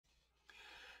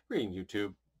Greeting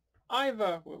YouTube. I've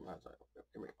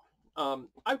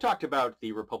talked about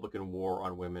the Republican war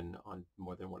on women on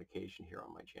more than one occasion here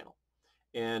on my channel,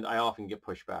 and I often get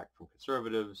pushback from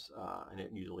conservatives, and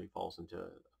it usually falls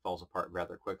apart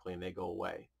rather quickly, and they go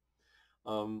away.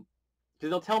 Because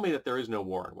they'll tell me that there is no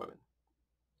war on women.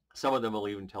 Some of them will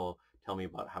even tell me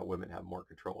about how women have more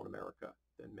control in America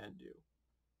than men do.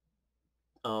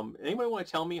 Anybody want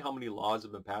to tell me how many laws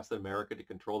have been passed in America to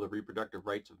control the reproductive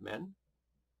rights of men?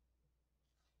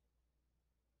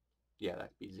 Yeah,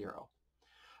 that'd be zero.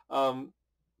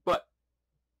 But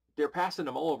they're passing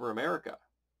them all over America,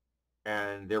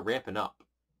 and they're ramping up,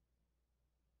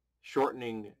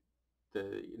 shortening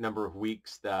the number of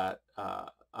weeks that an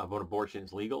abortion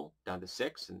is legal down to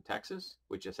 6 in Texas,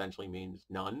 which essentially means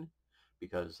none,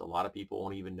 because a lot of people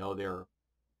won't even know they're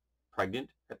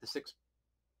pregnant at the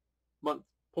 6-month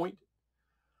point.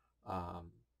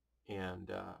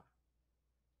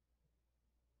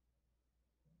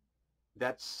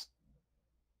 That's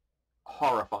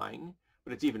horrifying,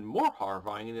 but it's even more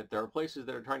horrifying in that there are places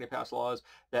that are trying to pass laws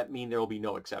that mean there will be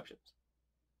no exceptions.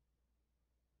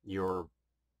 If you're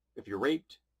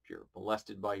raped, if you're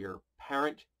molested by your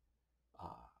parent,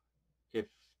 if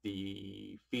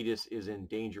the fetus is in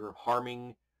danger of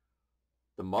harming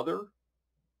the mother,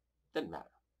 doesn't matter.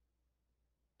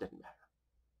 Doesn't matter.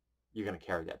 You're going to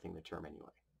carry that thing to term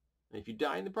anyway. And if you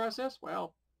die in the process,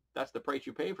 well, that's the price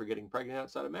you pay for getting pregnant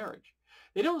outside of marriage.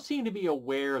 They don't seem to be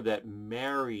aware that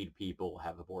married people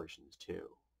have abortions too.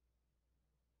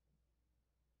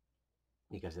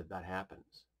 Because if that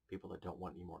happens, people that don't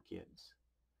want any more kids.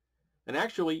 And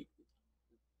actually,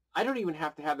 I don't even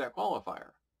have to have that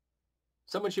qualifier.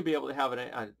 Someone should be able to have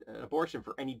an abortion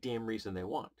for any damn reason they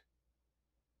want.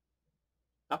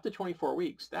 Up to 24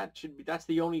 weeks, that's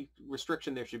the only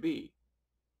restriction there should be.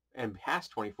 And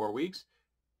past 24 weeks,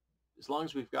 as long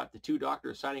as we've got the 2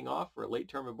 doctors signing off for a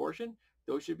late-term abortion,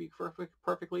 those should be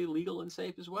perfectly legal and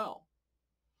safe as well.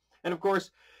 And of course,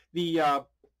 the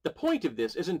point of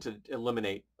this isn't to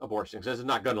eliminate abortions, because it's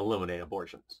not going to eliminate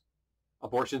abortions.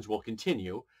 Abortions will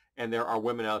continue, and there are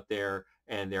women out there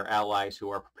and their allies who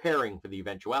are preparing for the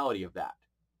eventuality of that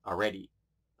already.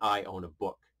 I own a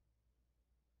book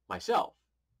myself,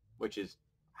 which is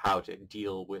how to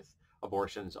deal with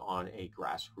abortions on a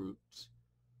grassroots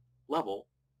level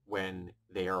when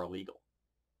they are illegal.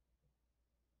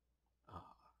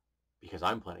 Because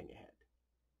I'm planning ahead.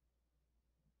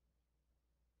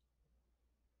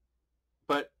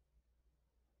 But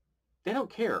they don't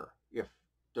care if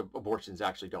the abortions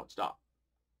actually don't stop.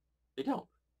 They don't.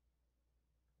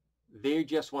 They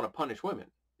just want to punish women.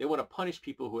 They want to punish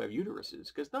people who have uteruses,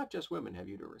 because not just women have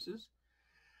uteruses.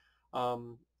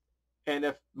 And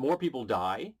if more people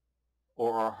die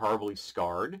or are horribly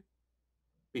scarred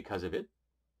because of it,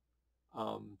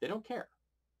 they don't care.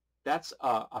 That's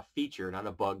a feature, not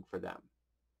a bug for them.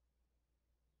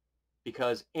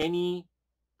 Because any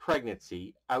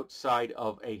pregnancy outside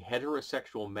of a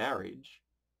heterosexual marriage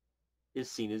is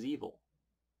seen as evil.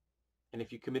 And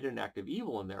if you commit an act of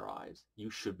evil in their eyes, you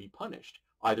should be punished,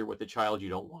 either with a child you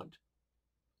don't want,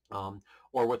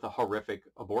 or with a horrific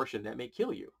abortion that may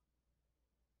kill you.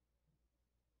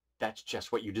 That's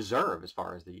just what you deserve as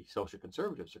far as the social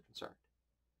conservatives are concerned.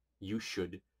 You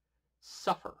should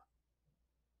suffer.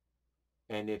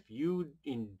 And if you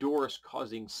endorse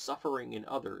causing suffering in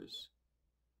others,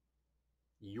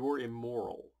 you're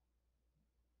immoral.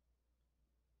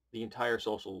 The entire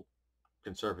social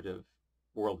conservative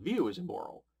worldview is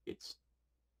immoral. It's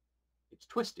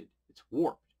twisted. It's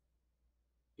warped.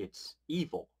 It's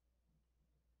evil.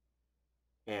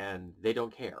 And they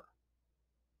don't care.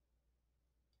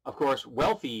 Of course,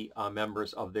 wealthy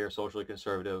members of their socially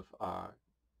conservative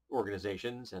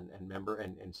organizations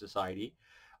and society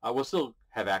will still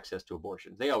have access to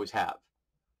abortions. They always have.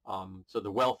 So the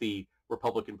wealthy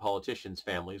Republican politicians'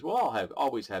 families will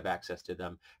always have access to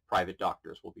them. Private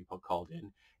doctors will be called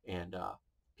in, and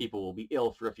people will be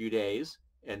ill for a few days,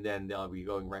 and then they'll be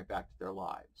going right back to their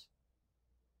lives.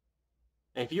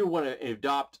 And if you want to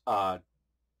adopt a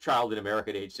child in America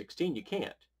at age 16, you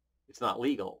can't. It's not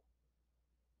legal.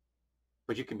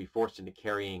 But you can be forced into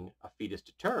carrying a fetus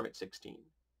to term at 16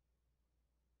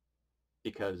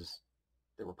 because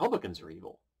the Republicans are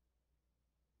evil.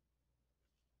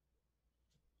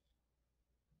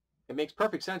 It makes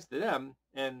perfect sense to them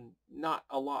and not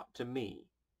a lot to me.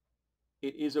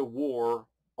 It is a war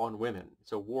on women.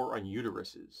 It's a war on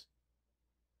uteruses.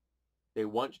 They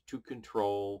want to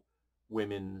control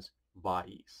women's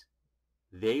bodies.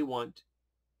 They want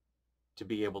to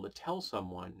be able to tell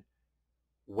someone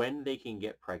when they can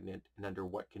get pregnant and under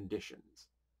what conditions.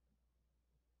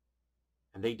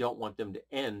 And they don't want them to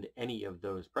end any of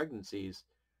those pregnancies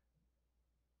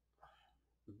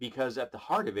because at the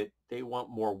heart of it, they want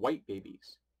more white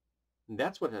babies. And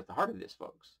that's what's at the heart of this,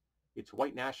 folks. It's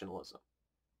white nationalism.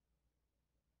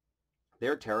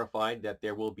 They're terrified that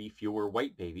there will be fewer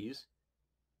white babies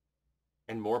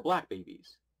and more black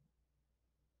babies.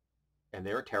 And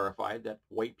they're terrified that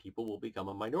white people will become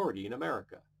a minority in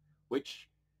America, which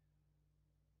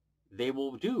they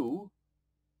will do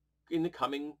in the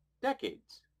coming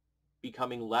decades,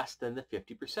 becoming less than the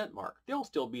 50% mark. They'll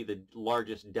still be the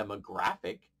largest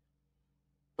demographic,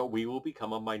 but we will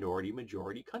become a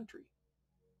minority-majority country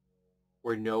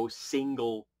where no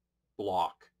single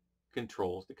bloc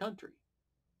controls the country.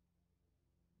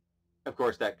 Of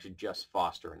course, that should just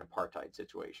foster an apartheid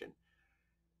situation.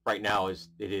 Right now, it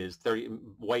is 30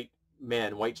 white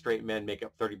straight men make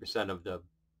up 30% of the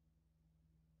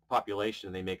population,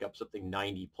 and they make up something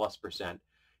 90+%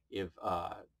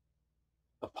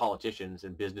 of politicians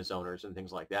and business owners and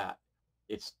things like that.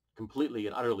 It's completely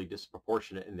and utterly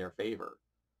disproportionate in their favor.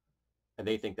 And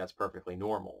they think that's perfectly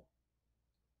normal.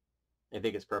 They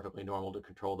think it's perfectly normal to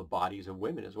control the bodies of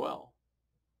women as well.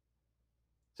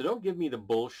 So don't give me the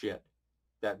bullshit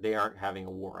that they aren't having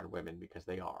a war on women, because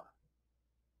they are.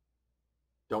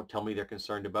 Don't tell me they're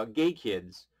concerned about gay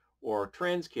kids or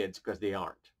trans kids, because they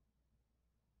aren't.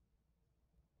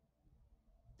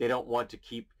 They don't want to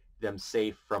keep them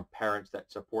safe from parents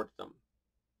that support them.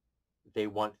 They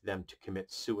want them to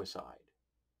commit suicide.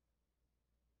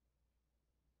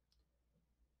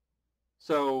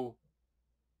 So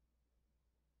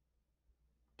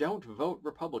don't vote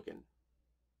Republican.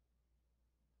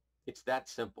 It's that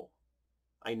simple.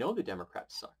 I know the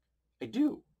Democrats suck. I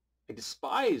do. I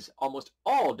despise almost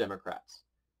all Democrats.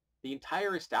 The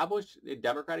entire established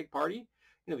Democratic Party,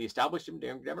 the established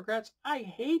Democrats, I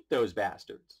hate those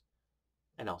bastards.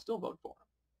 And I'll still vote for them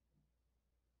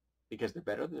because they're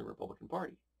better than the Republican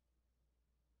Party.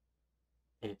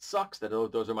 And it sucks that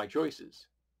those are my choices.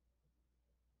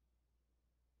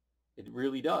 It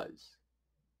really does.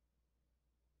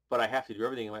 But I have to do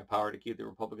everything in my power to keep the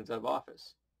Republicans out of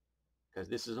office, because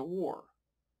this is a war.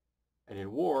 And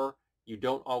in war, you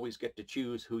don't always get to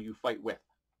choose who you fight with.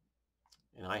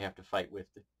 And I have to fight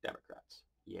with the Democrats.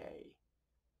 Yay.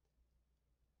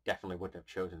 Definitely wouldn't have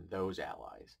chosen those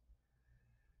allies.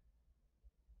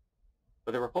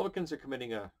 But the Republicans are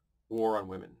committing a war on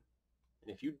women.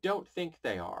 And if you don't think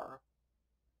they are,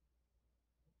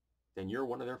 then you're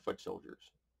one of their foot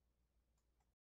soldiers.